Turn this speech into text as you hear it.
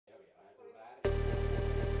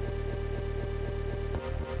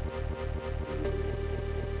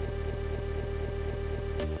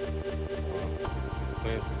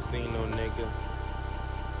casino, nigga.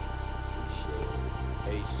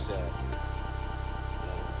 ASAP.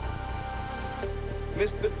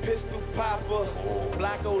 Mr. Pistol Popper,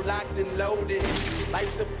 Blocko locked and loaded.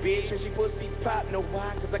 Life's a bitch and she pussy pop. Know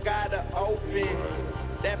why? Cause I got her open.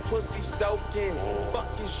 That pussy soaking.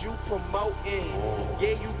 Fuck is you promoting?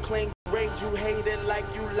 Yeah, you claim great, you hate it like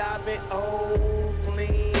you live in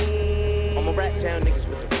Oakland. I'ma rat town niggas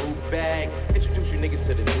with the roof bag. Introduce you niggas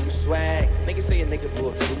to the new swag. Niggas say a nigga blew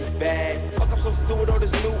up too fast. Fuck, I'm so stupid, all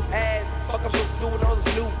this new ass. Fuck, I'm so stupid, all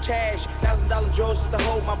this new cash. $1,000 drawers just to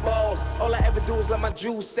hold my balls. All I ever do is let my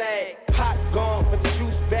juice sag. Pot gone, but the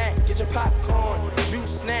juice back. Get your popcorn,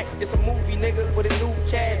 juice snacks. It's a movie, nigga, with a new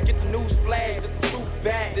cast. Get the news flash, get the truth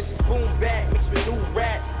back. This is boom back, mixed with new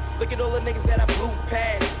raps. Look at all the niggas that I blew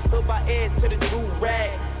past. Hood by Ed to the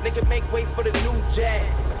do-rag. Nigga make way for the new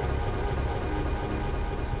jacks.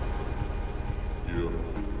 Yeah.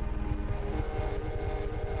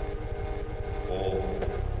 Oh.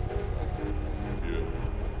 Yeah.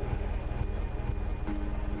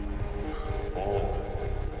 Oh.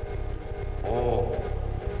 Oh.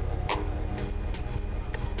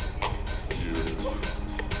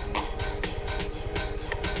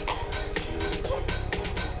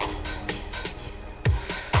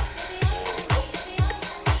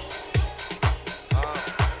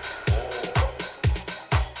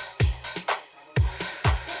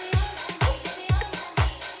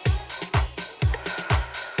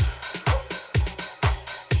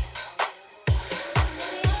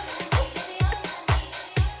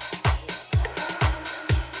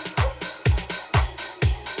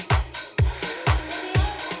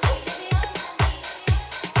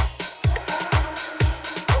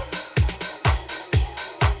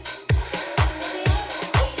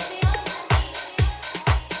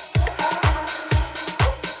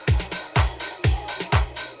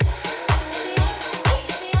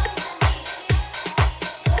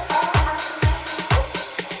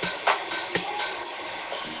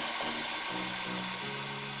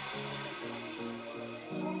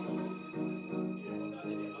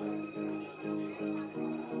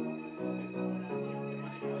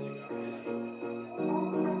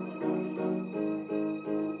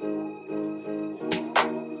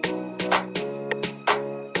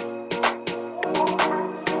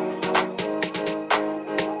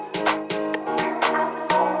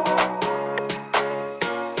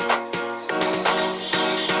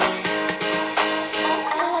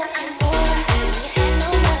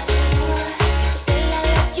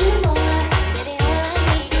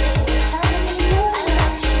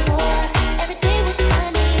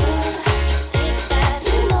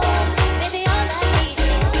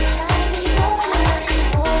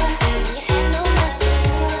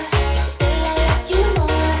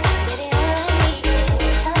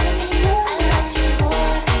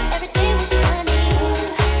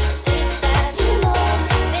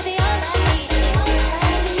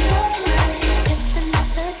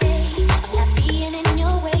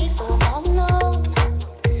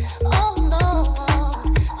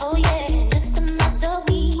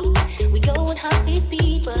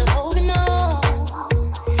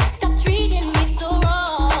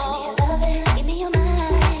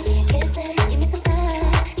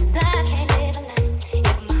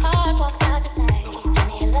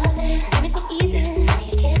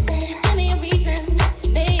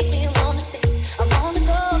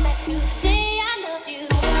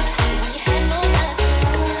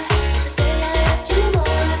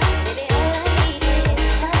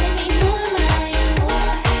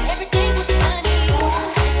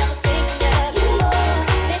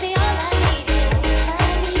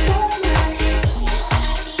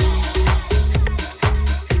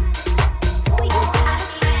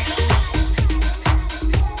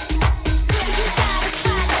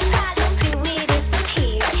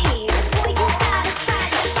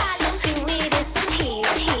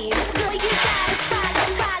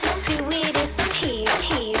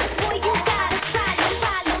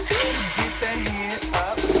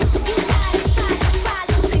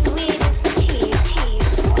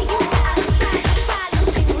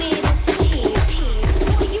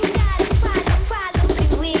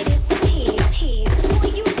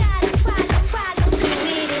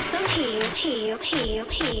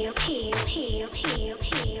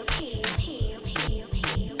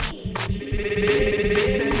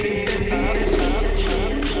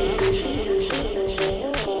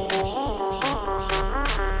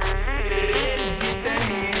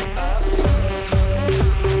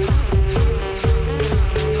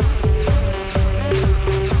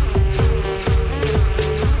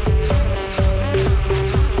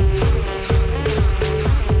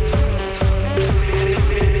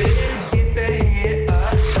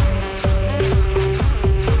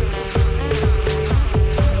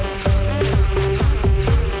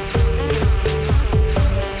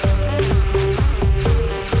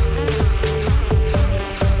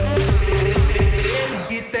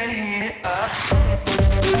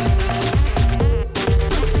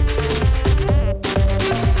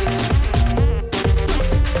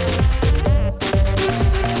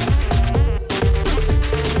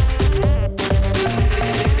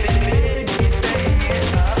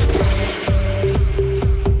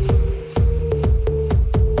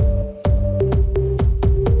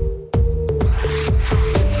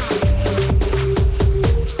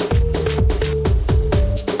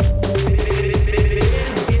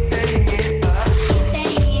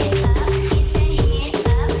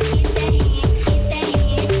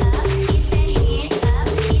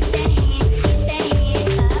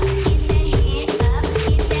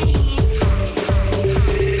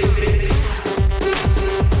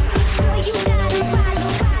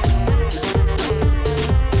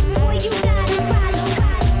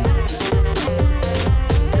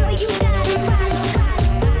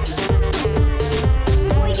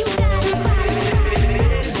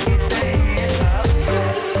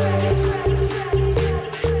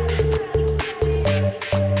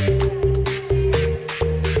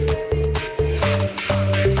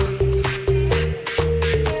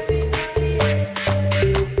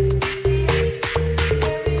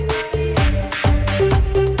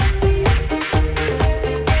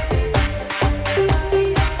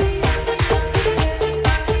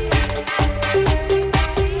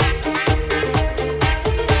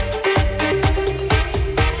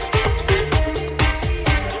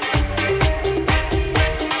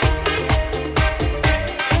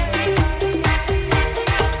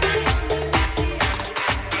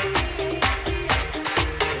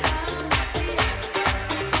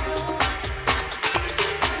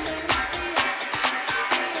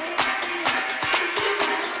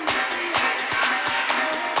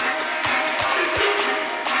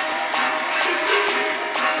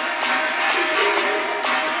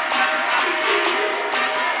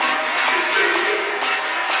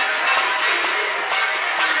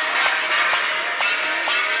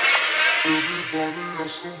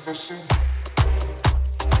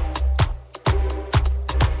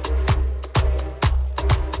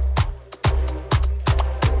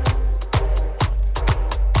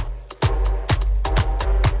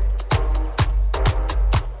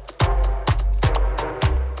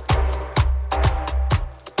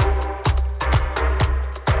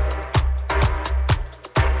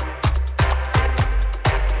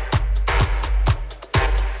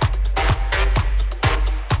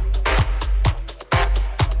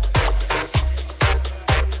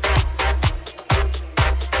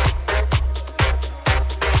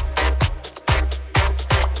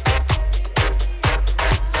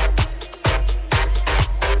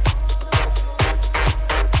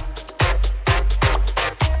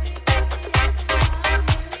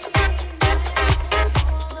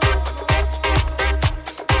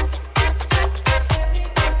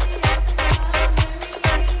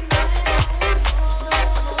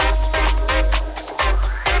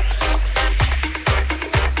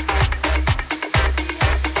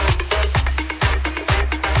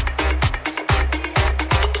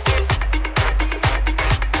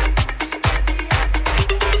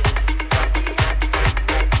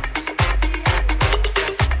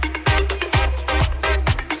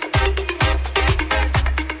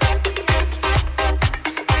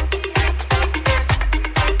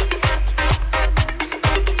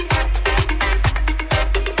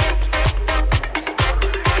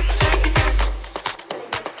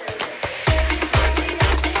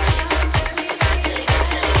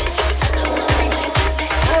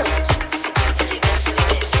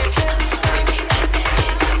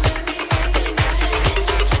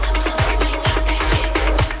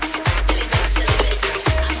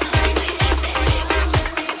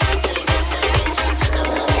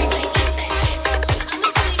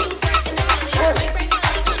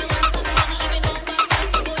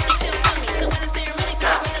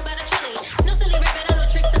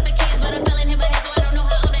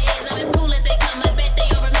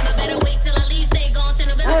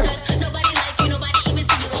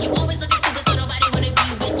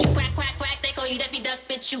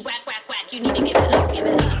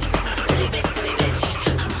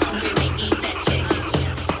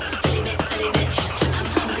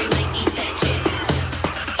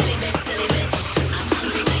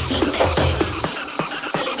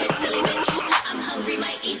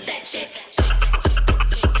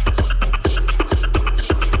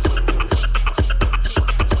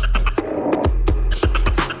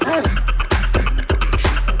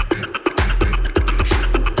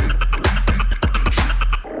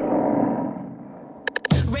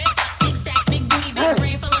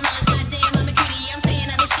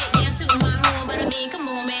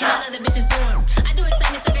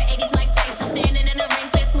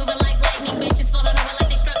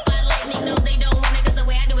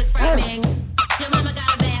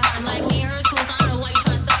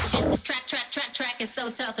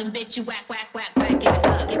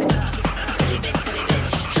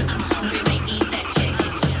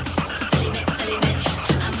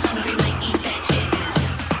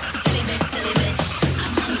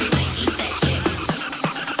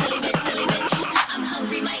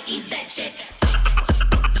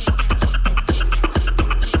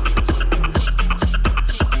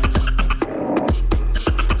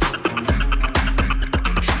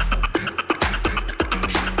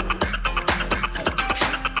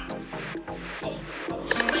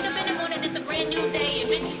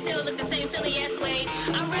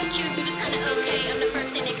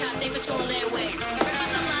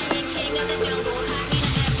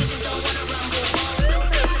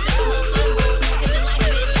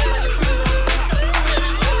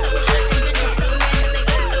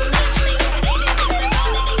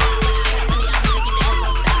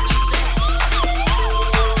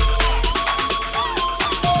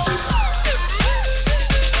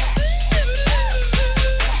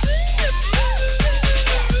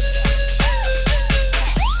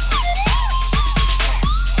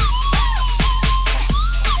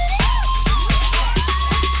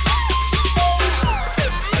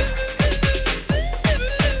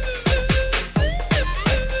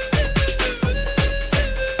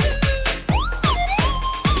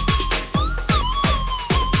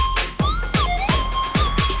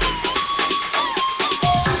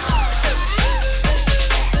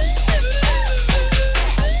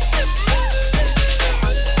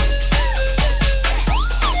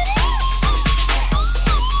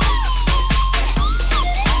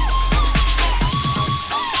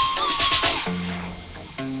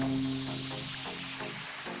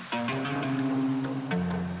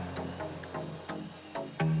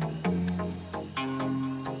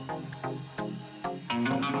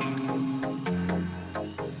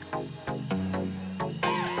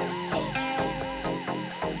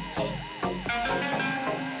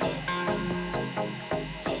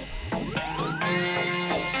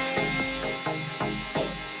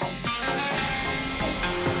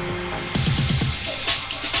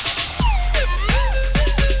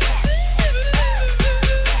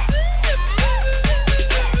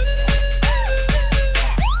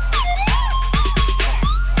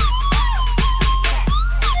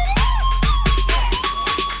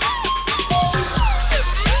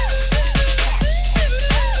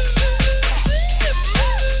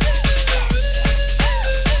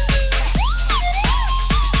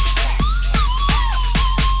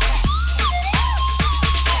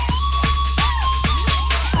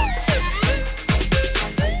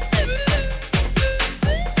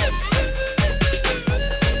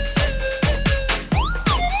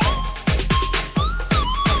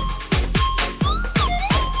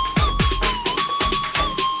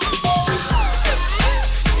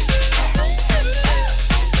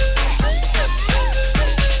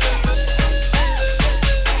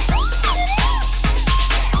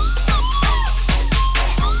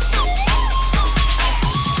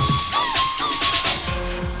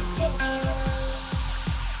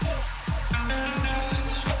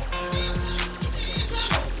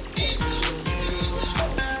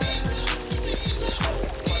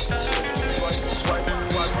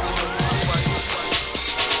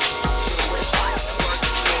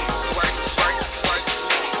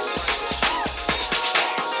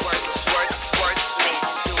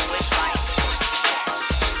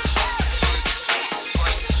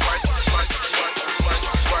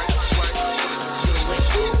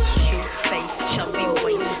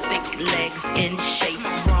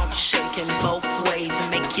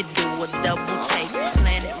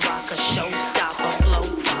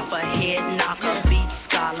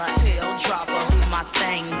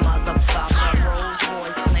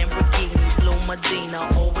 Medina,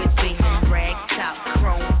 always beaming, rag top,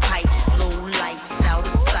 chrome pipes, low lights, out of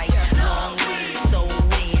sight, long weed, so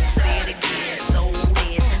in, say it again, so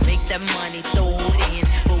in, make that money, throw it in,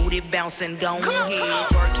 booty bouncing, go ahead,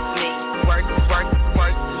 work me, work me,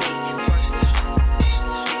 work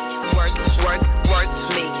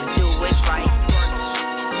me, do it right.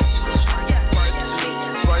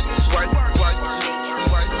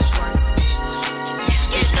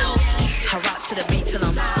 I rock to the beat till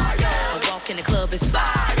I'm high. I walk in the club, it's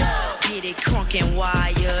fire. Get it crunk and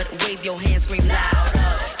wired. Wave your hands, scream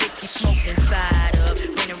louder. If you smoking, fired up.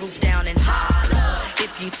 Bring the roof down and holler.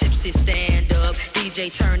 If you tipsy, stand up. DJ,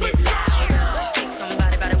 turn it louder. Take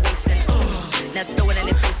somebody by the waist and now throw it in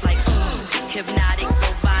the face like hypnotic,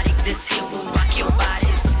 robotic. This here will rock your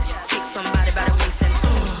bodies. Take somebody by the waist and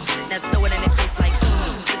now throw it in the face like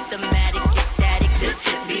systematic, ecstatic. This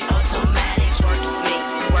hit be automatic. Work me,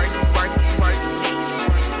 work me, work me,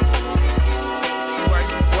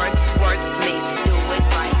 do it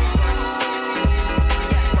right.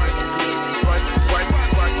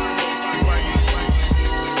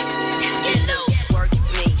 Get loose. Work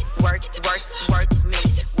me, work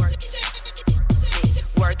me,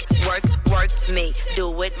 do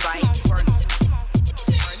it right.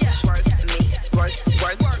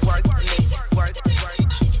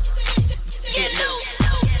 Get loose.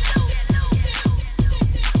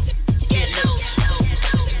 Get loose. Get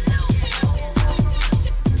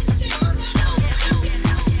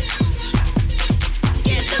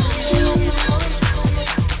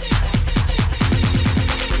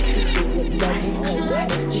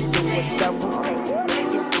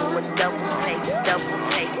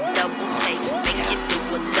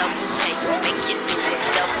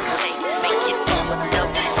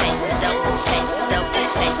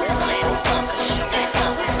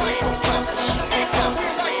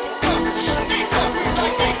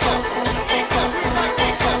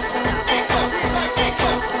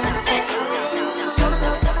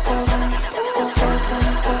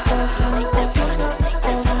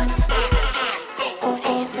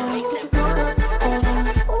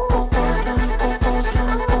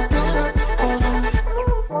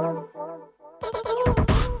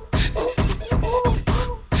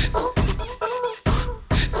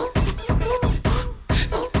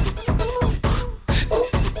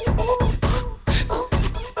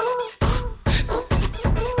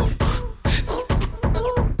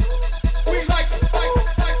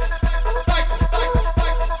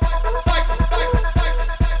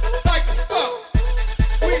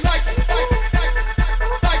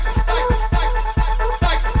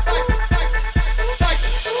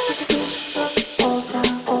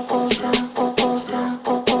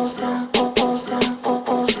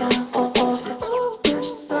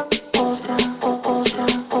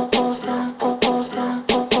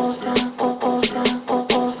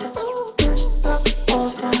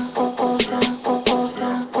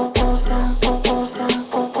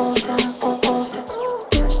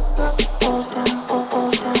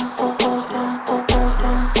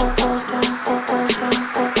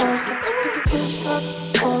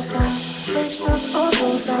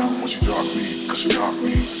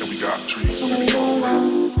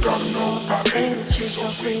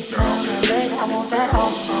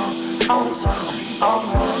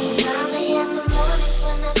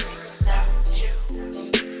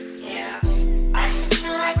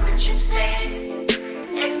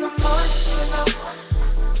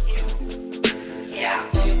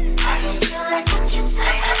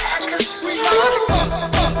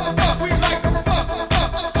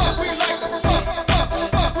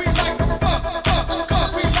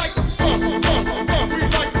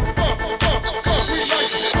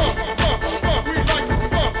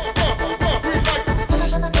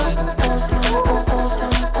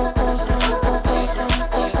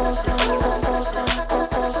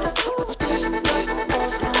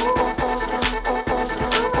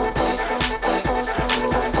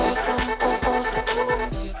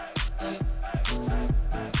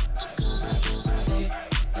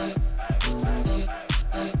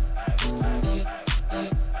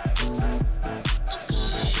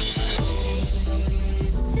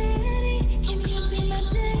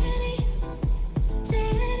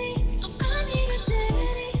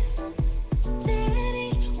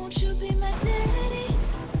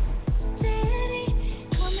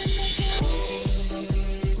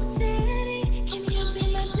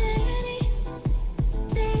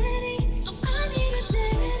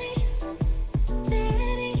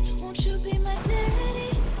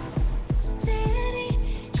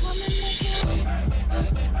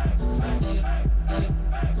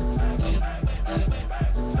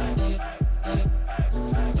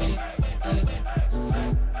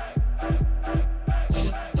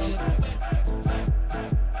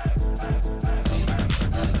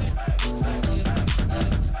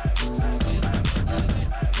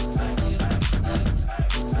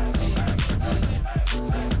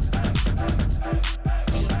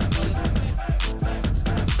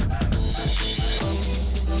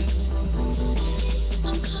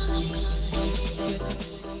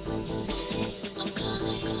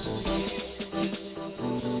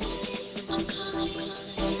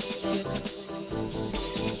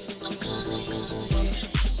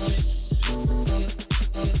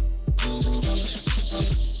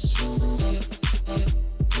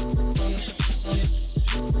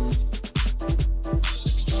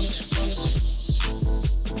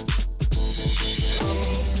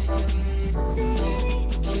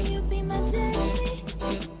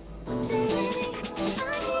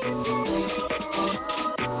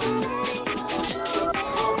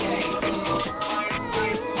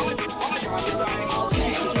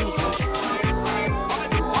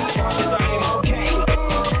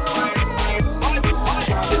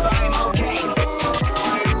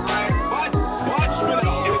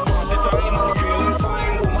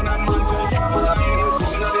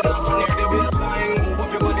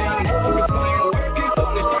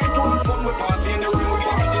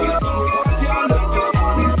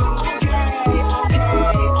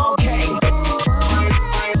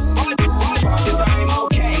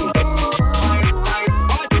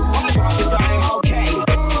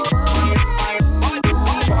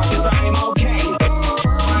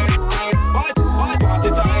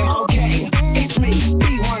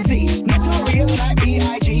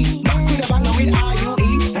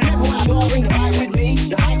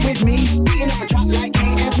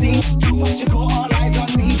She caught all eyes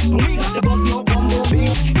on me, and we got the buzz, no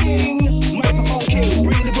bumblebee. Sting, microphone king,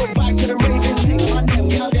 bring the good vibe to the raving thing. On them,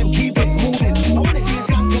 girl, them keep it moving. I wanna see us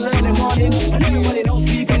come till early morning, and everybody knows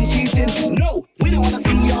sleeping, cheating. No, we don't wanna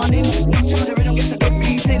see yawning. Watch how the rhythm gets a good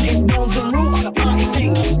beating. It's bones and root on a party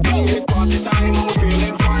thing. It's party time, and we're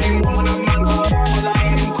feeling fine. Woman and man come form a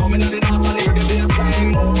line. Coming at the dance and hear the bass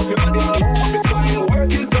line. Move up your body and move up your spine.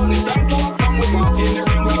 Work is done, it's time to have fun. We party in the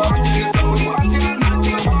street, we party in the sun, we party all night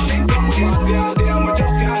till the morning sun. We party all day and we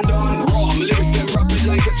just can't done. Raw, my lyrics them rapid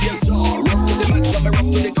like a chainsaw. Rough to the max and me rough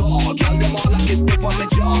to the core. Girl them all like it's dip on my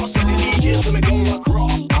jaw. Send the DJ so me come back raw.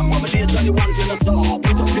 I'm from the days of the one till I saw.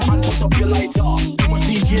 Put up your hand, put up your lighter. Too much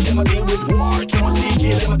DJ them a deal with war. Too much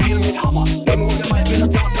DJ them a deal with hammer. Them hold the mic when I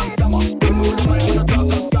talk and stammer. Them hold the mic when I talk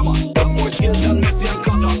and stammer. Got more skills than Messi and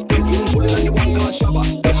Carter. Bedroom bully like the one called Shabba.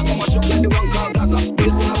 Now come mash up like the one called Gaza.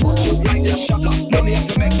 Bass on a bus just like the Shaka. Money have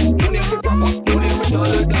to make, money have to proper. Money have to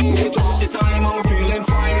toilet black. It's all the time and we're feeling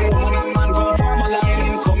fine. Woman and man come form a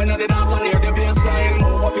line. Coming at the dance and hear the bass line.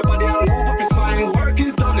 Move up your body and move up your spine. Work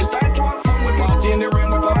is done, it's time to have fun. We party in the rain,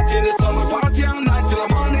 we party in the sun. We party all night till the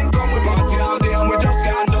morning come. We party all day and we just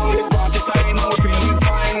can't done. It's party time and we're feeling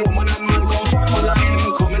fine. Woman and man come form a line.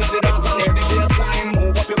 Coming at the dance and hear the bass line.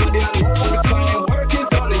 Move up your body and move up your spine. Work is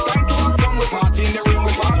done, it's time to have fun. We party in the rain,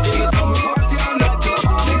 we party in the sun. We party all night till the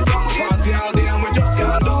morning come. We party all day and we just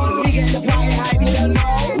can't done. We get the party hype, you don't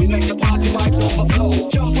know. We make the party vibes overflow.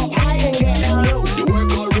 Jump up high and get down low. You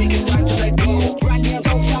work all week, it's time to let go. Brand new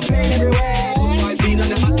Coke champagne everywhere. Put vibes in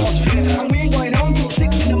the atmosphere. And we ain't going home till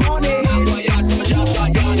 6 in the morning. Now go yard, so my jaw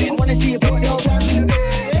start yawning. I wanna see you put those hands in the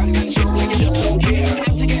air. Skank and show like you just don't care.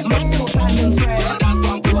 Time to get mad, don't stand and swear. Gonna dance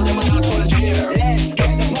from pool, them a dance for a cheer. Let's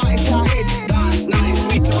get the party started. Dance nice,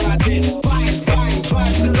 sweet to rat it. Vibes, vibes,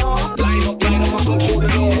 vibes galore. Line up, and come through the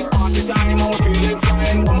door. Party time, and we're feeling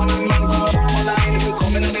fine. Woman and man come form a line. If you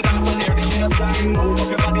coming at the dance and hear the bass line. Move up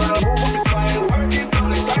your body and move up your spine. Work is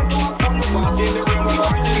done, it's time to have fun. We party in the rain, we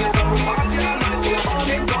party in the sun. We party all night till the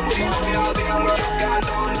morning sun. We party all day and we just can't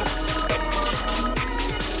done.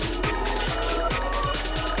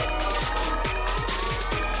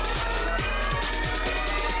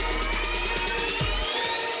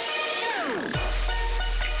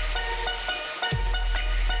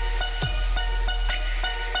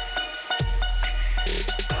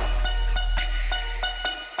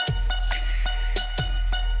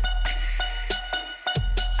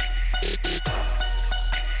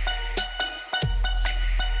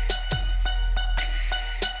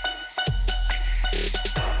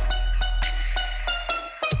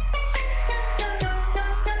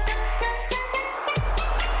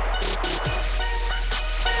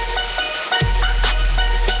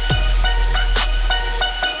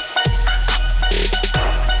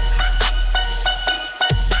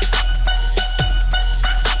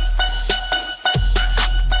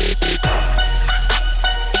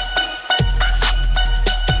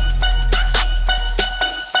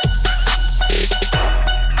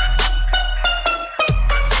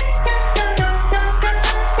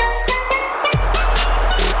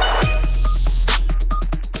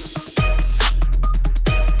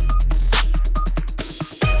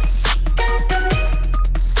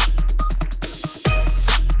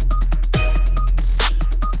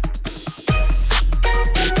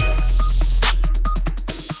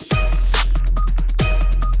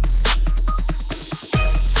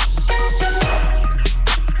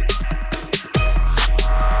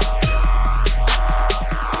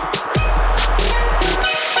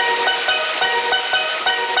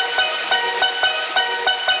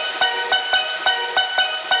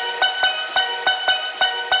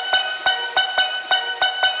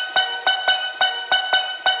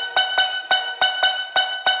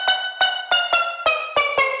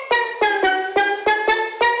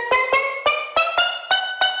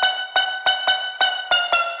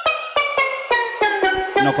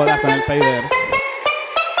 No jodas con el fader.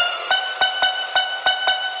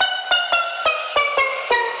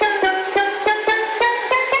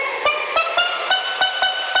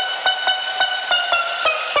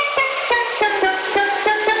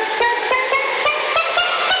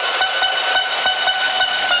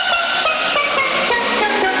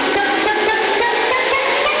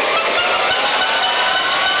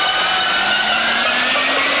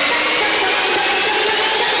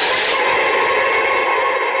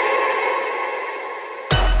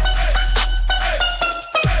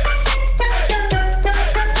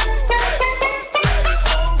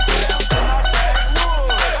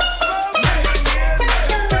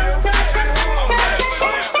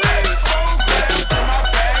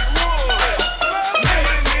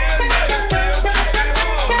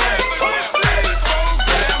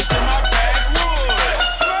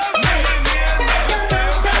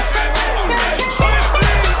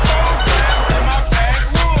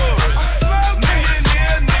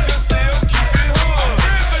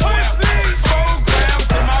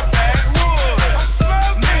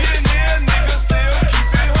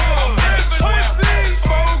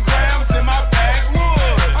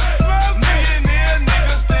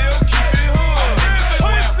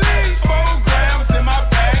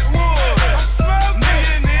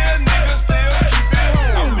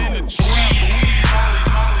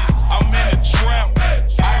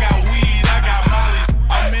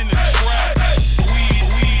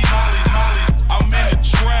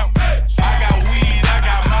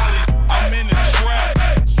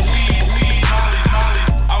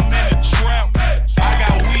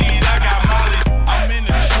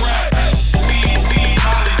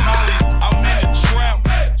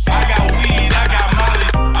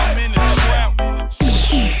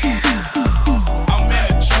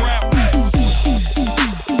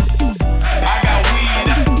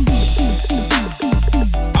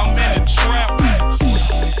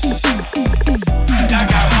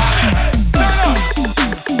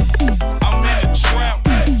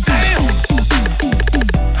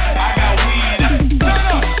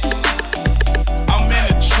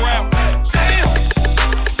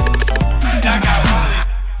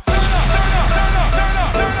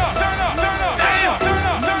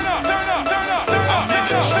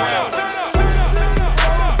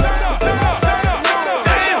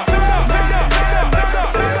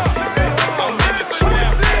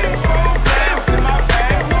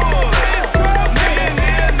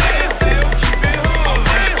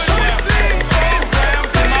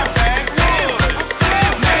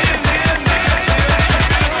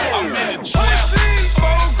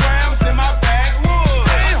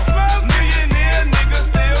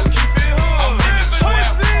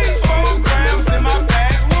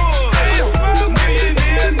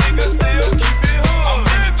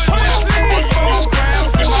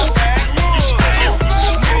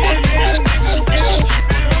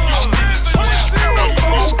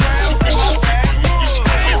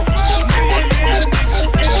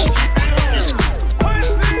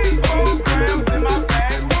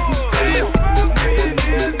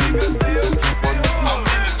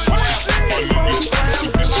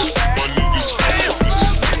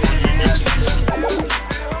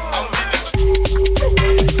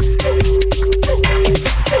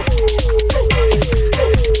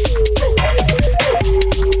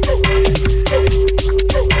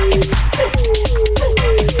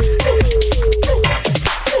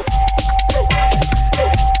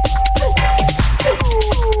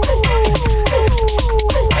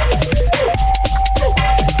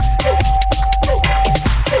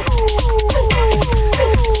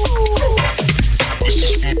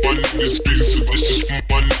 niggas being suspicious from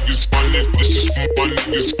my niggas. My niggas from my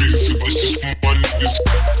niggas being suspicious from my niggas.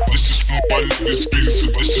 Vicious from my niggas being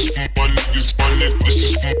suspicious from my niggas. My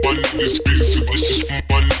niggas from my niggas being suspicious from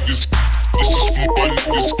my niggas. Vicious from my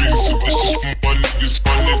niggas being suspicious from my niggas.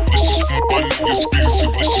 My niggas from my niggas being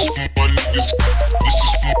suspicious from my niggas.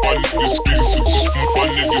 Vicious from my niggas being suspicious from my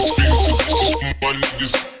niggas. Being suspicious from my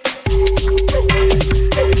niggas.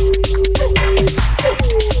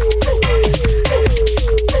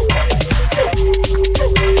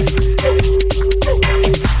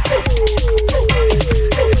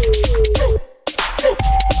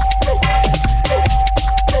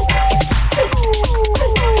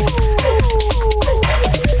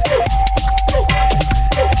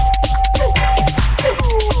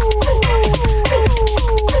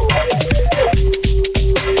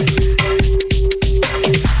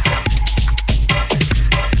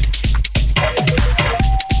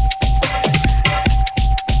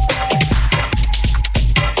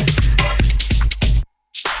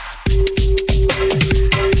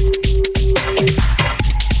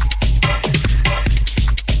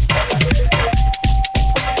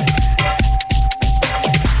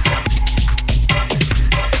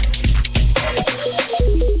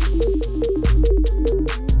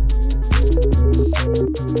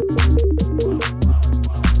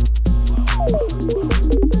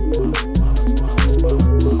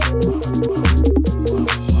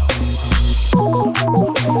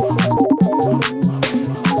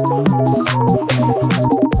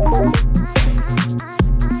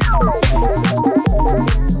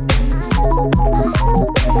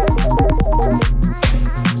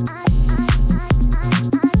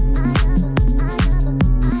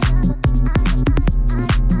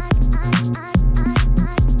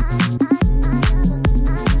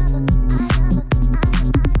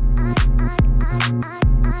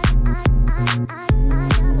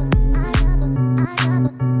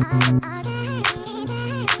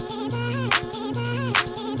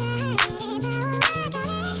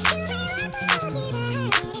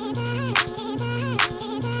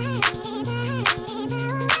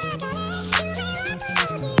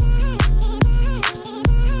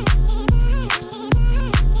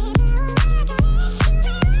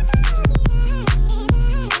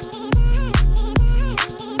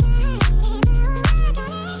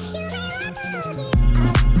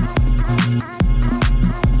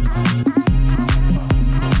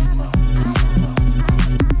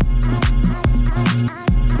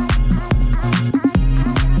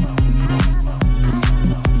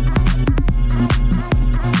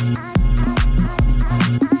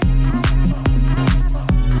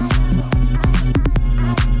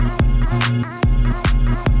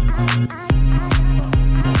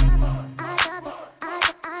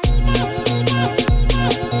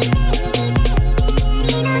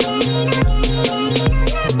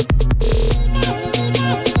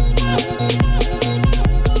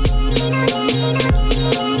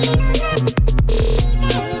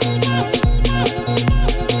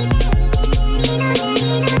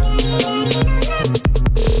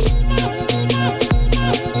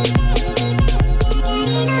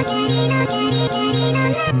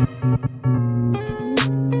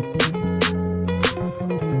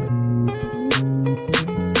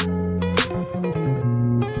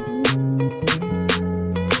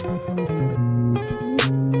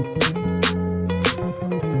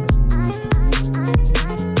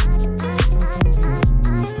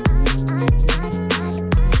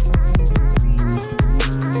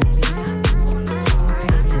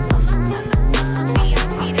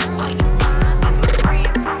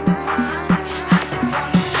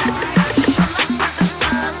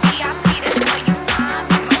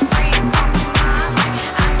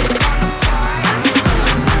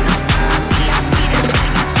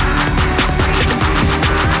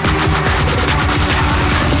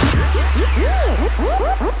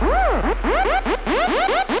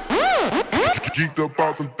 geeked up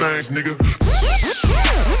about them things, nigga.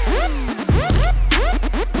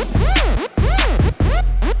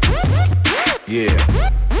 Yeah.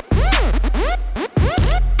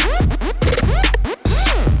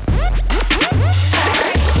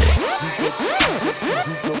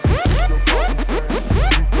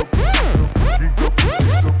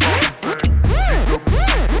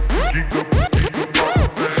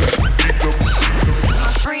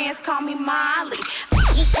 Friends call me Molly.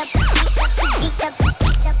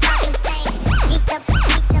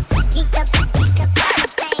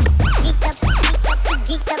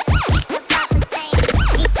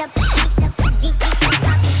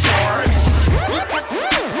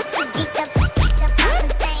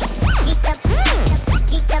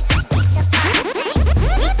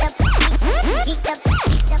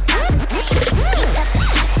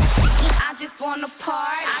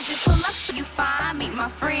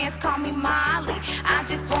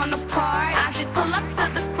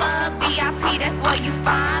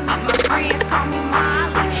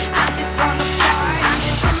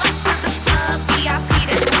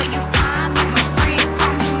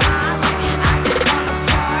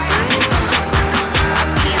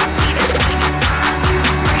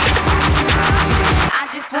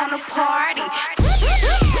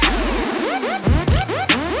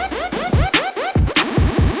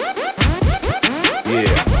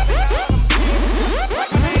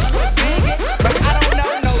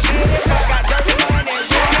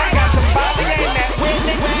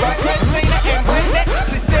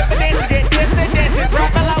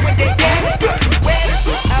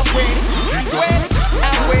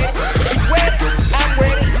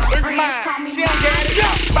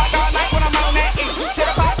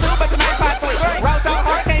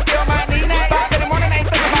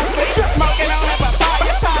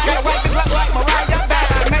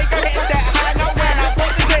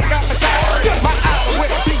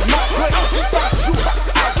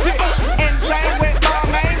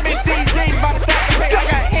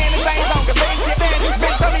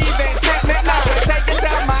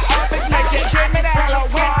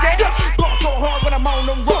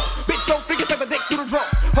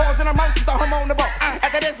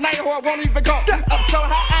 night, whore won't even go. Up so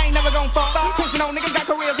high, I ain't never gon' fall. Pussy no niggas got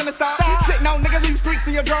careers in the star. Shit no niggas leave streaks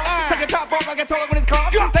in your drawer. Take a top off like I told her when it's called.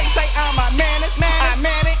 They say I'm a man, it's man, I'm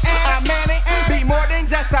man it, I'm man it. Be more than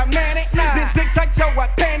just a man it. This dick touch your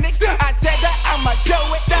appendix. I said that I'ma do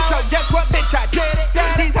it. So guess what, bitch, I did it.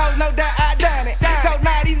 These hoes know that I done it. So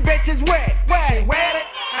now these bitches wet. She wet it,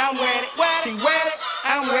 I'm wet it. She wet it,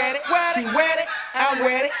 I'm wet it. She wet it, I'm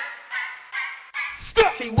wet it.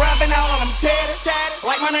 She rubbing out on them titties,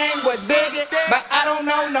 like my name was Biggie, but I don't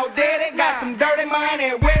know no diddy. Got some dirty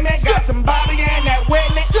money with me, got some Bobby and that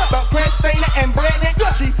Whitney, but Christina and Britney.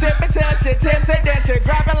 She sippin' till she tipsy, then she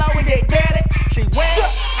drop it low and get it. She wet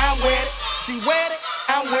it, I'm wet it. She wet it,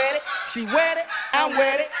 I'm wet it. She wet it, I'm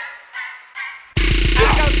wet it. I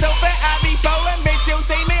go stupid, I be fooling, bitch. You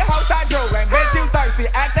see me, host I drooling, bitch. You thirsty,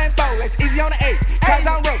 acting foolish, easy on the 8, cause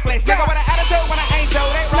I'm ruthless. Nigga with an attitude when I ain't so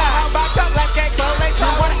they roll. How about some, let's get clueless. You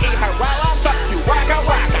wanna eat her while I fuck you, waka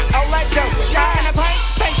waka.